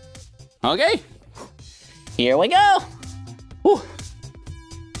 Okay, here we go. Whew.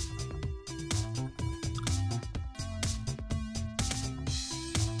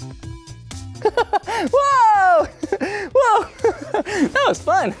 Whoa! Whoa! That was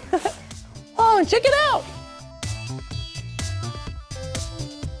fun. Oh, check it out.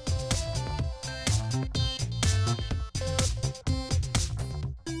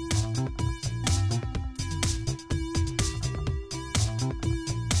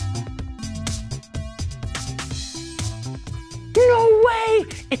 No way!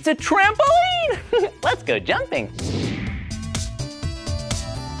 It's a trampoline! Let's go jumping.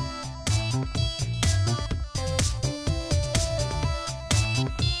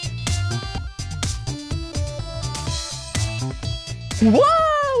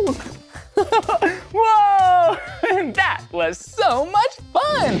 Whoa! Whoa! That was so much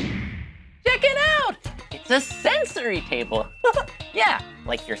fun! Check it out! It's a sensory table. Yeah,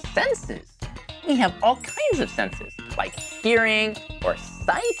 like your senses. We have all kinds of senses, like hearing, or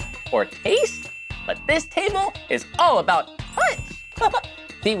sight, or taste. But this table is all about touch.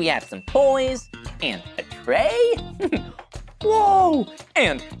 See, we have some toys, and a tray. Whoa!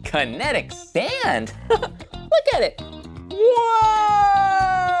 And kinetic sand. Look at it.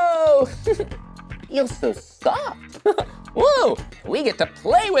 Whoa! Feels so soft. Whoa! We get to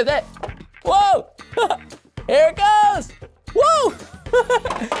play with it. Whoa! Here it goes. Whoa!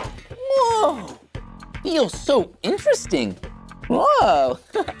 Whoa! Feels so interesting. Whoa!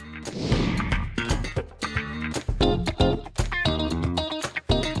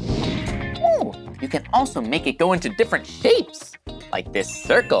 Whoa! You can also make it go into different shapes, like this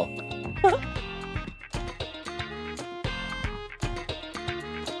circle.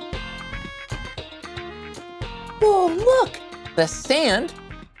 Whoa, look! The sand,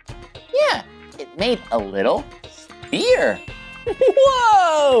 yeah, it made a little sphere.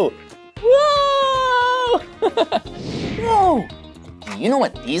 Whoa! Whoa! Whoa! Do you know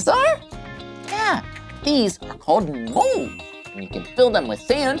what these are? Yeah, these are called molds. And you can fill them with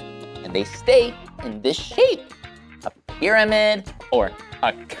sand, and they stay in this shape. A pyramid or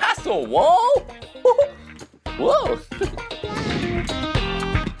a castle wall. Whoa!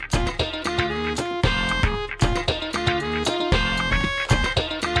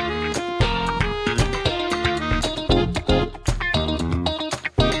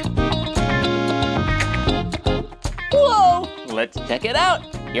 Let's check it out.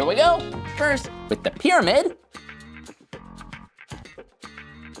 Here we go. First, with the pyramid.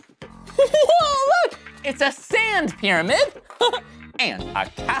 Whoa, look! It's a sand pyramid. and a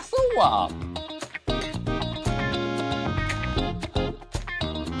castle wall.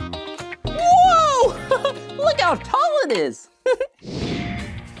 Whoa! Look how tall it is.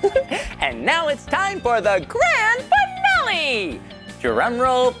 And now it's time for the grand finale. Drum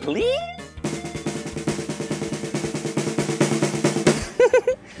roll, please.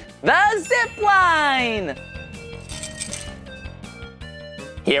 The zip line.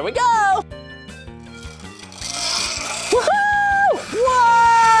 Here we go. Woohoo!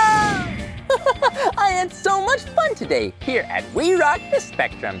 Whoa! I had so much fun today here at We Rock the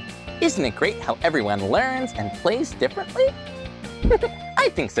Spectrum. Isn't it great how everyone learns and plays differently? I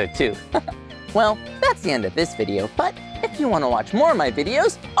think so too. Well, that's the end of this video, but if you want to watch more of my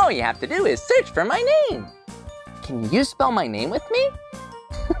videos, all you have to do is search for my name. Can you spell my name with me?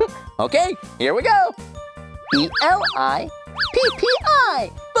 Okay, here we go. B-L-I-P-P-I,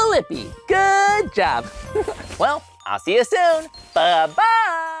 Blippi. Good job. Well, I'll see you soon.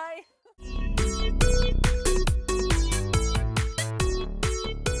 Bye-bye.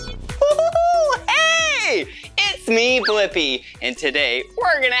 Hey, it's me, Blippi, and today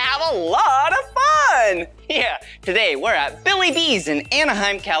we're gonna have a lot of fun. Yeah, today we're at Billy B's in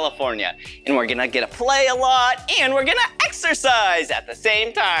Anaheim, California, and we're gonna get to play a lot, and we're gonna exercise at the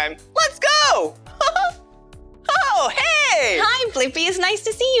same time. Let's go! Oh, hey! Hi, Blippi. It's nice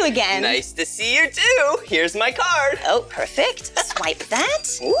to see you again. Nice to see you too. Here's my card. Oh, perfect. Swipe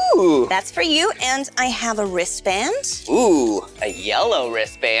that. Ooh. That's for you, and I have a wristband. Ooh, a yellow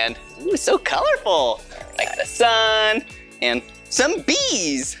wristband. Ooh, so colorful. Like the sun and some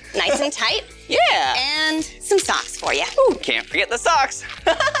bees. Nice and tight. Yeah. And some socks for you. Ooh, can't forget the socks.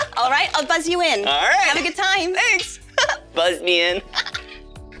 All right, I'll buzz you in. All right. Have a good time. Thanks. Buzz me in.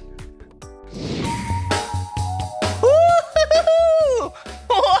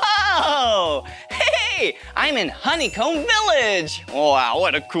 Whoa! Hey, I'm in Honeycomb Village. Wow,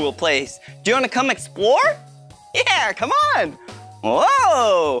 what a cool place. Do you want to come explore? Yeah, come on.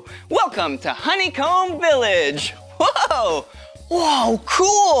 Whoa! Welcome to Honeycomb Village. Whoa! Whoa,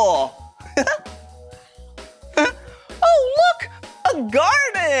 cool! Oh, look! A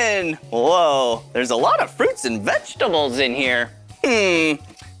garden! Whoa, there's a lot of fruits and vegetables in here.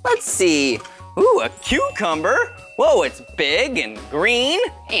 Let's see. Ooh, a cucumber. Whoa, it's big and green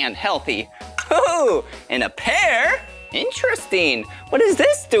and healthy. Ooh, and a pear. Interesting. What is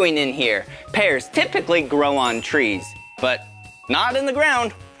this doing in here? Pears typically grow on trees, but not in the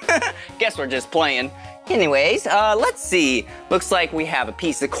ground. Guess we're just playing. Anyways, let's see. Looks like we have a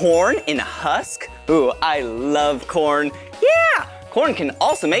piece of corn in a husk. Ooh, I love corn. Yeah, corn can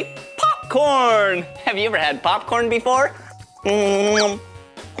also make popcorn. Have you ever had popcorn before?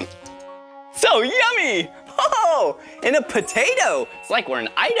 So yummy! Oh, and a potato. It's like we're in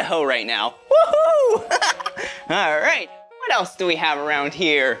Idaho right now. Woohoo! All right, what else do we have around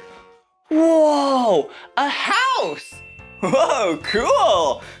here? Whoa, a house. Whoa,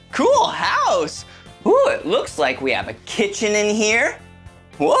 cool. Cool house. Ooh, it looks like we have a kitchen in here.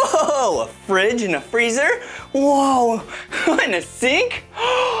 Whoa, a fridge and a freezer. Whoa, and a sink.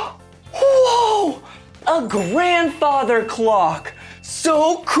 Whoa, a grandfather clock.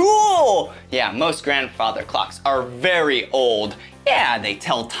 So cool! Yeah, most grandfather clocks are very old. Yeah, they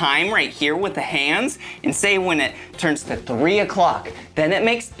tell time right here with the hands and say when it turns to 3 o'clock, then it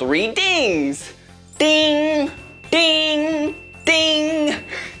makes 3 dings. Ding, ding, ding.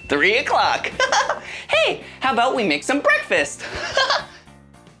 3 o'clock. Hey, how about we make some breakfast?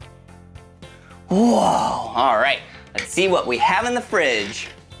 Whoa, all right, let's see what we have in the fridge.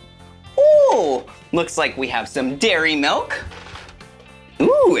 Ooh, looks like we have some dairy milk.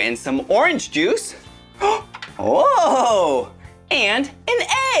 Ooh, and some orange juice. Whoa, and an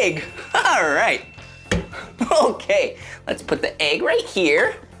egg. All right. Okay, let's put the egg right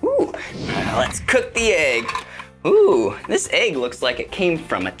here. Ooh, let's cook the egg. Ooh, this egg looks like it came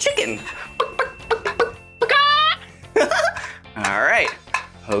from a chicken. All right,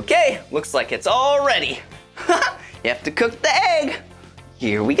 okay, looks like it's all ready. You have to cook the egg.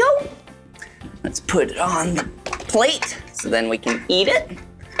 Here we go. Let's put it on the plate so then we can eat it.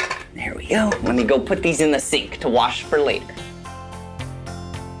 There we go. Let me go put these in the sink to wash for later.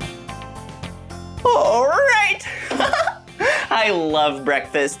 All right. I love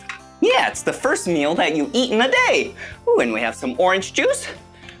breakfast. Yeah, it's the first meal that you eat in a day. Ooh, and we have some orange juice.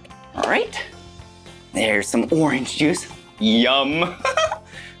 All right. There's some orange juice. Yum.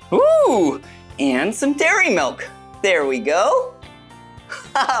 Ooh, and some dairy milk. There we go.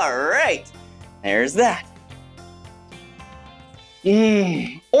 All right. There's that.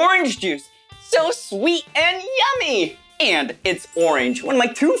 Orange juice, so sweet and yummy. And it's orange, one of my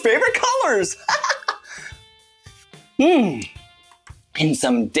 2 favorite colors. And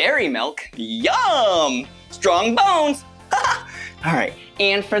some dairy milk. Yum! Strong bones. All right,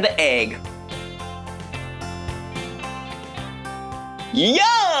 and for the egg.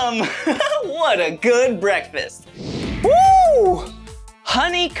 Yum! What a good breakfast. Woo!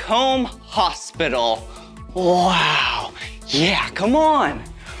 Honeycomb Hospital. Wow. Yeah, come on.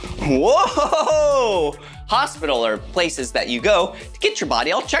 Whoa! Hospital are places that you go to get your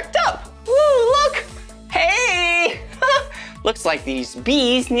body all checked up. Woo, look. Hey! Looks like these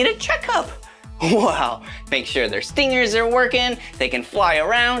bees need a checkup. Wow, make sure their stingers are working, they can fly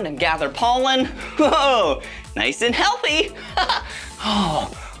around and gather pollen. Whoa, nice and healthy.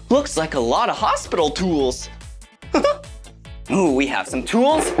 Oh, looks like a lot of hospital tools. Ooh, we have some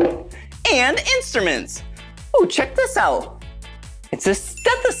tools and instruments. Ooh, check this out. It's a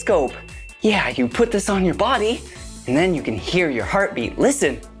stethoscope. Yeah, you put this on your body and then you can hear your heartbeat.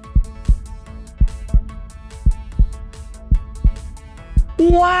 Listen.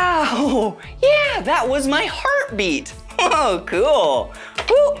 Wow, yeah, that was my heartbeat. Oh, cool.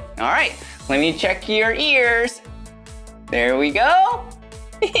 Woo. All right, let me check your ears. There we go.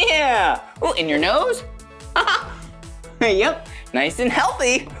 Yeah. Oh, in your nose? Yep, nice and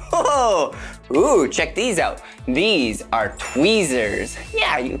healthy. Oh. Ooh, check these out. These are tweezers.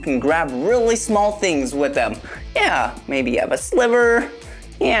 Yeah, you can grab really small things with them. Yeah, maybe you have a sliver.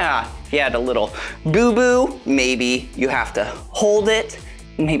 Yeah, if you had a little boo-boo, maybe you have to hold it.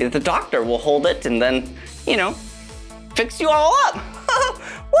 Maybe the doctor will hold it and then, you know, fix you all up.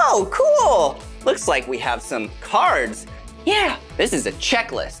 Whoa, cool. Looks like we have some cards. Yeah, this is a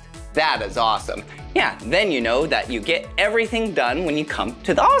checklist. That is awesome. Yeah, then you know that you get everything done when you come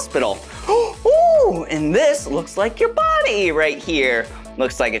to the hospital. Ooh, and this looks like your body right here.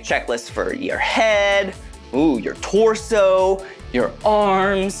 Looks like a checklist for your head, ooh, your torso, your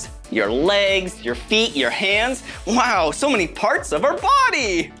arms, your legs, your feet, your hands. Wow, so many parts of our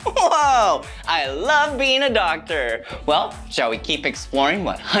body. Wow, I love being a doctor. Well, shall we keep exploring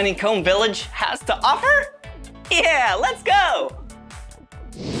what Honeycomb Village has to offer? Yeah, let's go.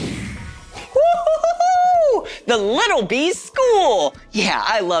 Woo-hoo-hoo-hoo! The Little Bees School. Yeah,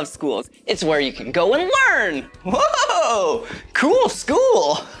 I love schools. It's where you can go and learn. Whoa, cool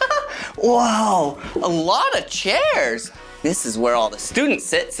school. Wow, a lot of chairs. This is where all the students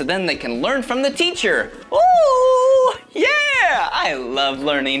sit so then they can learn from the teacher. Ooh, yeah, I love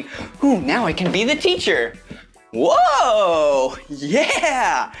learning. Ooh, now I can be the teacher. Whoa,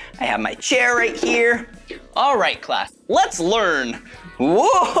 yeah, I have my chair right here. All right, class, let's learn.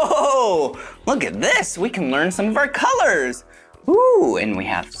 Whoa, look at this. We can learn some of our colors. Ooh, and we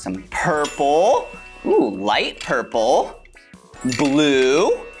have some purple. Ooh, light purple,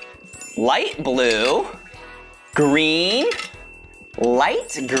 blue, light blue, green,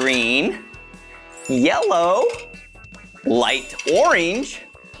 light green, yellow, light orange,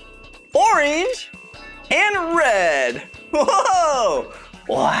 orange, and red. Whoa!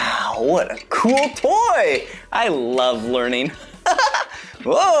 Wow, what a cool toy. I love learning.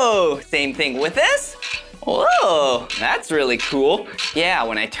 Whoa, same thing with this. Whoa, that's really cool. Yeah,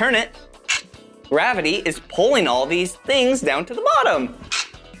 when I turn it, gravity is pulling all these things down to the bottom.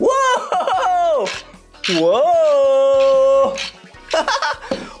 Whoa! Whoa!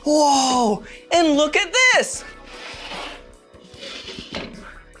 Whoa, and look at this.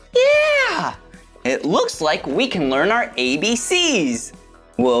 Yeah, it looks like we can learn our ABCs.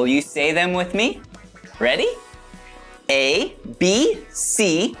 Will you say them with me? Ready? A, B,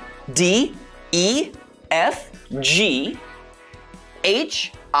 C, D, E, F, G,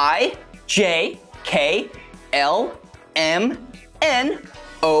 H, I, J, K, L, M, N,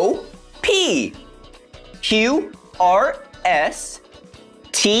 O, P, Q, R, S,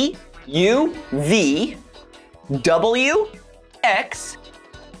 T, U, V, W, X,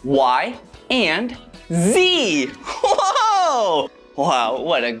 Y, and Z. Whoa! Wow,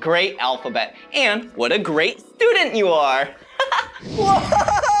 what a great alphabet, and what a great student you are.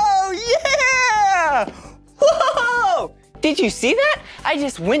 Whoa, yeah! Whoa! Did you see that? I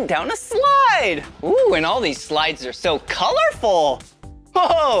just went down a slide. Ooh, and all these slides are so colorful.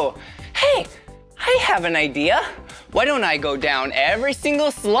 Whoa, hey, I have an idea. Why don't I go down every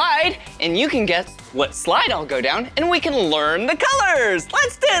single slide, and you can guess what slide I'll go down, and we can learn the colors.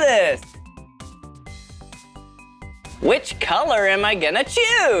 Let's do this. Which color am I gonna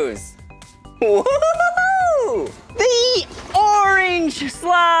choose? Woohoo! The orange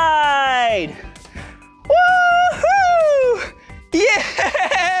slide! Woohoo!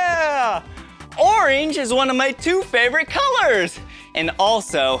 Yeah! Orange is one of my 2 favorite colors. And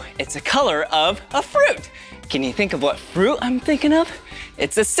also, it's a color of a fruit. Can you think of what fruit I'm thinking of?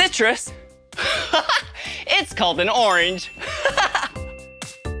 It's a citrus. It's called an orange.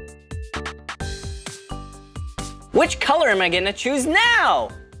 Which color am I gonna choose now?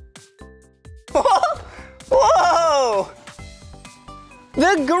 Whoa!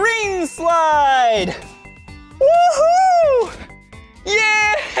 The green slide! Woohoo!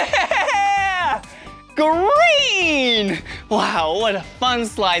 Yeah! Green! Wow, what a fun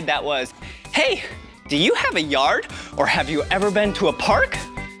slide that was. Hey, do you have a yard or have you ever been to a park?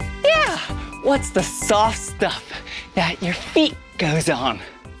 Yeah, what's the soft stuff that your feet goes on?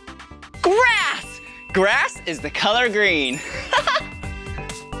 Grass! Grass is the color green.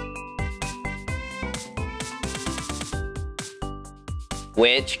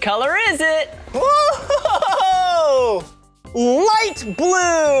 Which color is it? Whoa! Light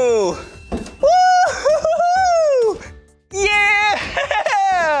blue! Woo-hoo-hoo-hoo! Yeah!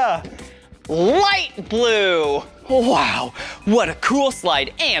 Light blue! Wow, what a cool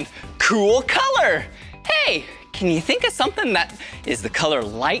slide and cool color! Hey, can you think of something that is the color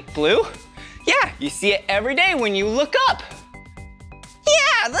light blue? Yeah, you see it every day when you look up.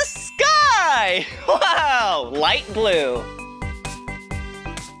 Yeah, the sky! Wow, light blue.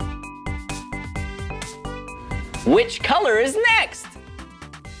 Which color is next?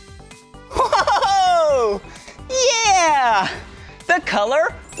 Whoa! Yeah! The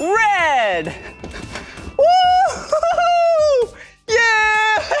color red! Woo-hoo-hoo!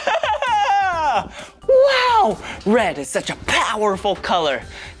 Yeah! Wow! Red is such a powerful color.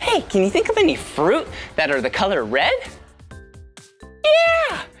 Hey, can you think of any fruit that are the color red?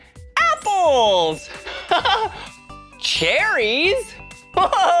 Yeah! Apples! Cherries!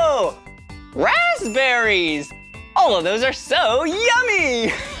 Whoa! Raspberries! All of those are so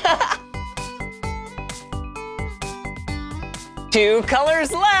yummy! 2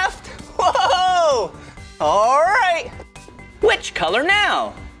 colors left! Whoa! All right! Which color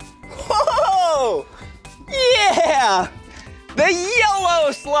now? Whoa! Yeah! The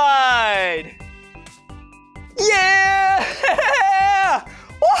yellow slide! Yeah!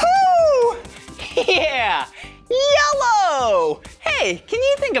 Woohoo! Yeah! Yellow! Hey, can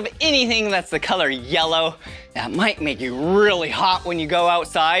you think of anything that's the color yellow that might make you really hot when you go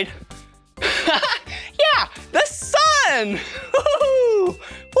outside? Yeah, the sun! Woo!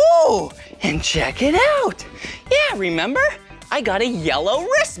 Woo! And check it out! Yeah, remember? I got a yellow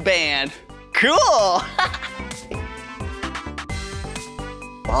wristband. Cool!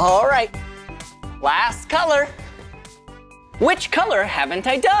 All right, last color. Which color haven't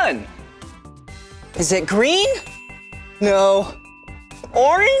I done? Is it green? No.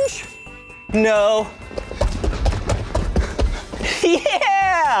 Orange? No.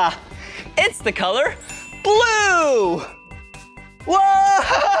 Yeah! It's the color blue! Whoa!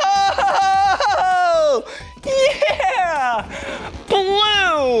 Yeah!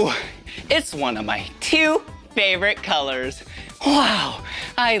 Blue! It's one of my 2 favorite colors. Wow,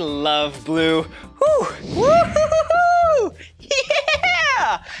 I love blue. Woo! Woo-hoo-hoo-hoo!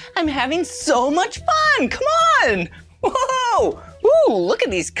 Yeah! I'm having so much fun, come on! Whoa! Ooh, look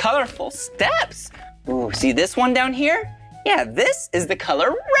at these colorful steps. Ooh, see this one down here? Yeah, this is the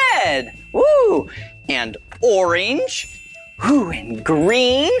color red. Ooh, and orange. Ooh, and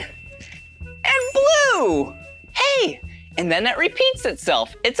green. And blue. Hey, and then it repeats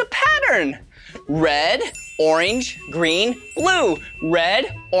itself. It's a pattern. Red, orange, green, blue.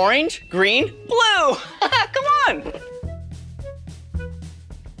 Red, orange, green, blue. Come on.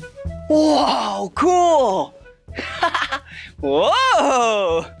 Whoa, cool.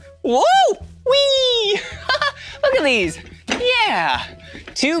 Whoa! Whoa! Whee! Look at these. Yeah,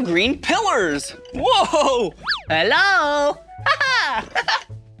 2 green pillars. Whoa! Hello!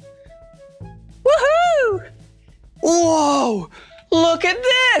 Woohoo! Whoa! Look at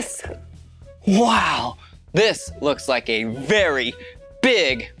this! Wow, this looks like a very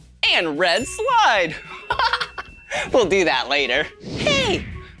big and red slide. We'll do that later. Hey,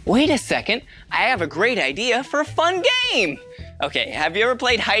 wait a second. I have a great idea for a fun game. Okay, have you ever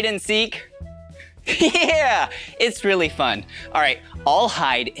played hide and seek? Yeah, it's really fun. All right, I'll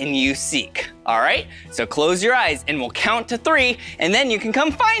hide and you seek. All right, so close your eyes and we'll count to 3 and then you can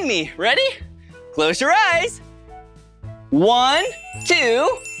come find me. Ready? Close your eyes. 1,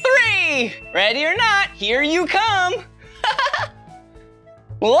 2, 3. Ready or not, here you come.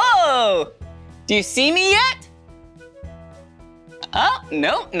 Whoa, do you see me yet? Oh,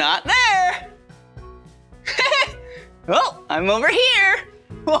 no, not there. Oh, I'm over here.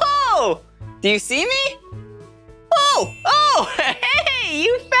 Whoa, do you see me? Oh, hey,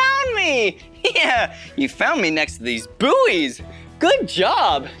 you found me. Yeah, you found me next to these buoys. Good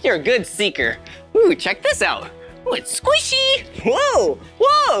job, you're a good seeker. Ooh, check this out. Ooh, it's squishy. Whoa,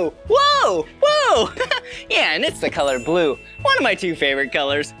 whoa, whoa, whoa. Yeah, and it's the color blue. One of my 2 favorite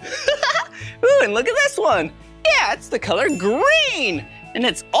colors. Ooh, and look at this one. Yeah, it's the color green. And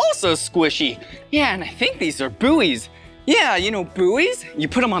it's also squishy. Yeah, and I think these are buoys. Yeah, you know buoys? You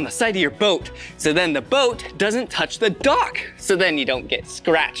put them on the side of your boat, so then the boat doesn't touch the dock, so then you don't get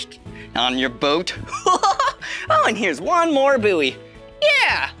scratched on your boat. Oh, and here's one more buoy.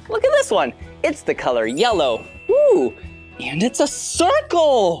 Yeah, look at this one. It's the color yellow. Ooh, and it's a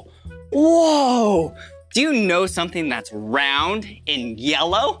circle. Whoa, do you know something that's round and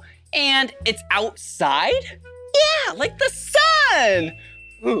yellow and it's outside? Yeah, like the sun.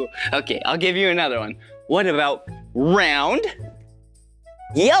 Ooh, okay, I'll give you another one. What about round,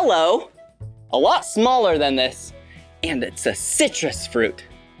 yellow, a lot smaller than this, and it's a citrus fruit.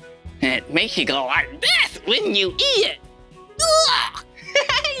 And it makes you go like this when you eat it. Ugh.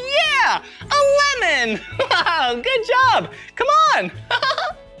 Yeah, a lemon. Good job. Come on.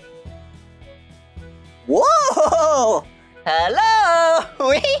 Whoa, hello.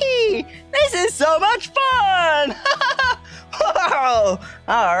 Whee! This is so much fun. Whoa.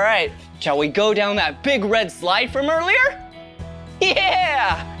 All right, shall we go down that big red slide from earlier?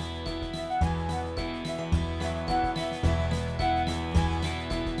 Yeah.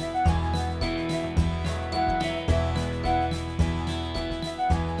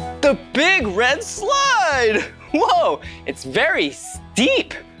 The big red slide. Whoa, it's very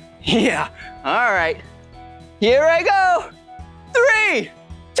steep. Yeah, all right. Here I go. 3,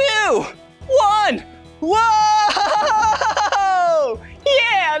 2, 1. Whoa!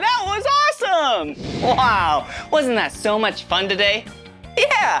 Yeah, that was awesome. Wow, wasn't that so much fun today?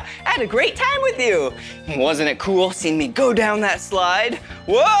 Yeah, I had a great time with you. Wasn't it cool seeing me go down that slide?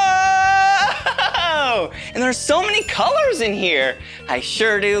 Whoa! And there's so many colors in here. I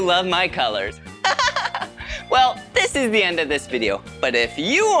sure do love my colors. Well, this is the end of this video, but if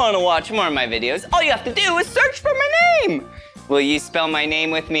you want to watch more of my videos, all you have to do is search for my name. Will you spell my name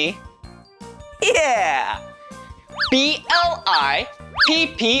with me? Yeah! B-L-I-P-P-I.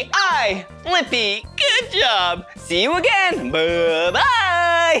 Blippi, good job. See you again.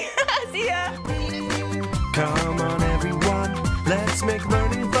 Bye-bye. See ya. Come on, everyone, let's make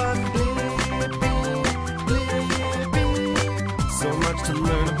learning fun. So much to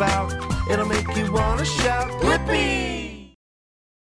learn about, it'll make you want to shout.